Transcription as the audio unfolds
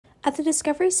At the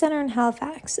Discovery Center in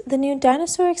Halifax, the new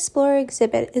Dinosaur Explorer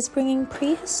exhibit is bringing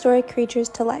prehistoric creatures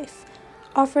to life,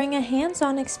 offering a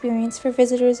hands-on experience for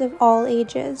visitors of all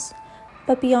ages.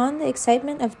 But beyond the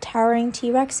excitement of towering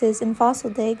T-Rexes and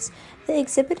fossil digs, the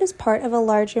exhibit is part of a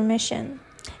larger mission,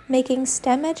 making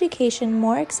STEM education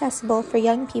more accessible for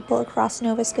young people across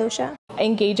Nova Scotia.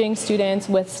 Engaging students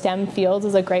with STEM fields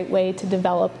is a great way to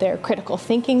develop their critical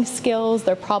thinking skills,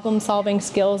 their problem-solving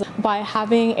skills, by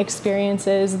having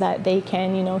experiences that they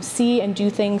can, see and do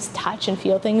things, touch and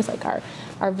feel things. Like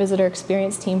our visitor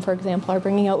experience team, for example, are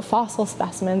bringing out fossil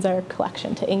specimens, our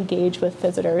collection, to engage with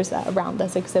visitors around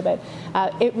this exhibit.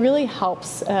 It really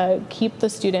helps keep the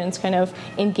students kind of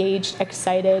engaged,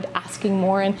 excited, asking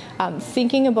more, and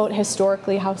thinking about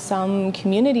historically how some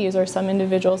communities or some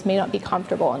individuals may not be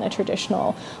comfortable in a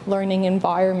traditional learning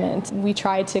environment. We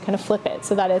try to kind of flip it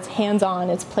so that it's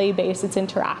hands-on, it's play-based, it's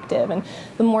interactive, and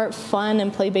the more fun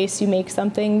and play-based you make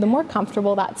something, the more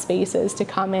comfortable that space is to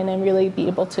come in and really be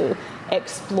able to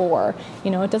explore.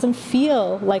 It doesn't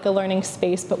feel like a learning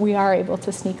space, but we are able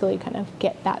to sneakily kind of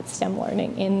get that STEM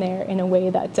learning in there in a way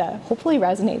that hopefully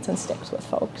resonates and sticks with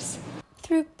folks.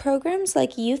 Through programs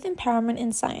like Youth Empowerment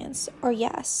in Science, or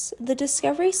YES, the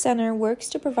Discovery Center works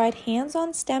to provide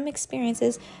hands-on STEM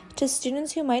experiences to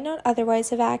students who might not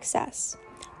otherwise have access.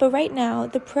 But right now,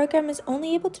 the program is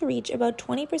only able to reach about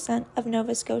 20% of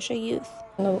Nova Scotia youth.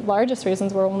 The largest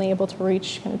reasons we're only able to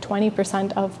reach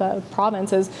 20% of the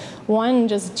province is, one,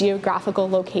 just geographical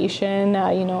location,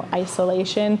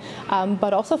 isolation,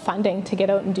 but also funding to get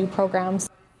out and do programs.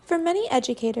 For many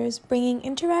educators, bringing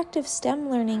interactive STEM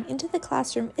learning into the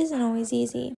classroom isn't always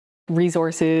easy.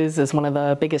 Resources is one of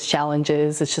the biggest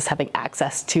challenges. It's just having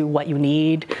access to what you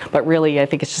need. But really, I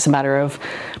think it's just a matter of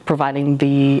providing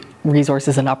the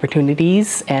resources and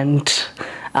opportunities and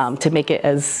to make it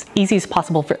as easy as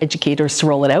possible for educators to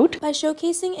roll it out. By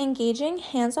showcasing engaging,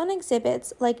 hands-on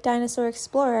exhibits like Dinosaur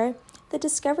Explorer, the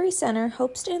Discovery Center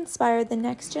hopes to inspire the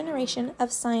next generation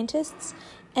of scientists,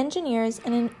 engineers,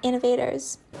 and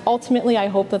innovators. Ultimately, I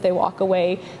hope that they walk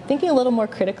away thinking a little more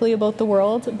critically about the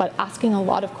world, but asking a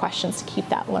lot of questions to keep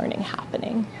that learning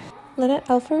happening. Lynnette,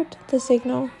 Alford, The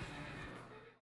Signal.